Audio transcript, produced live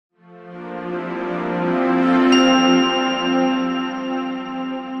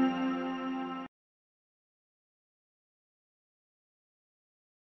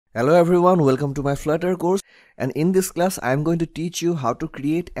Hello everyone, welcome to my Flutter course, and in this class I am going to teach you how to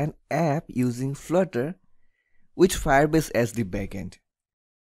create an app using Flutter with Firebase as the backend.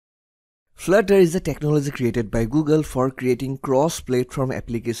 Flutter is a technology created by Google for creating cross-platform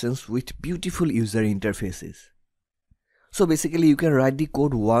applications with beautiful user interfaces. So basically you can write the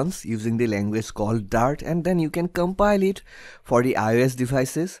code once using the language called Dart, and then you can compile it for the iOS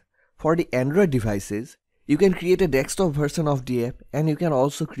devices, for the Android devices. You can create a desktop version of the app, and you can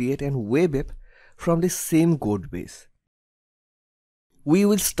also create a web app from the same code base. We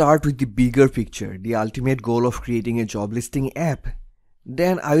will start with the bigger picture, the ultimate goal of creating a job listing app.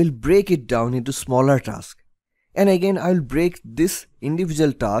 Then I will break it down into smaller tasks. And again I will break this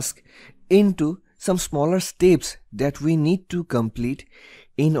individual task into some smaller steps that we need to complete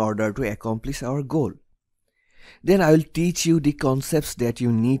in order to accomplish our goal. Then I will teach you the concepts that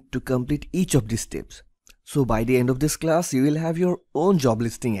you need to complete each of these steps. So by the end of this class, you will have your own job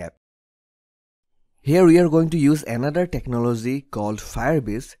listing app. Here we are going to use another technology called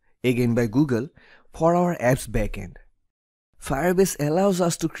Firebase, again by Google, for our app's backend. Firebase allows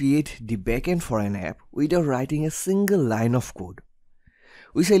us to create the backend for an app without writing a single line of code.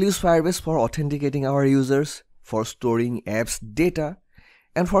 We shall use Firebase for authenticating our users, for storing apps data,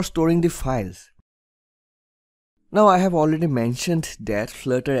 and for storing the files. Now I have already mentioned that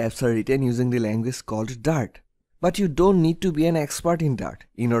Flutter apps are written using the language called Dart, but you don't need to be an expert in Dart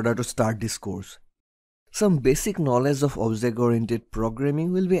in order to start this course. Some basic knowledge of object-oriented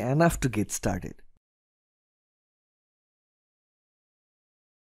programming will be enough to get started.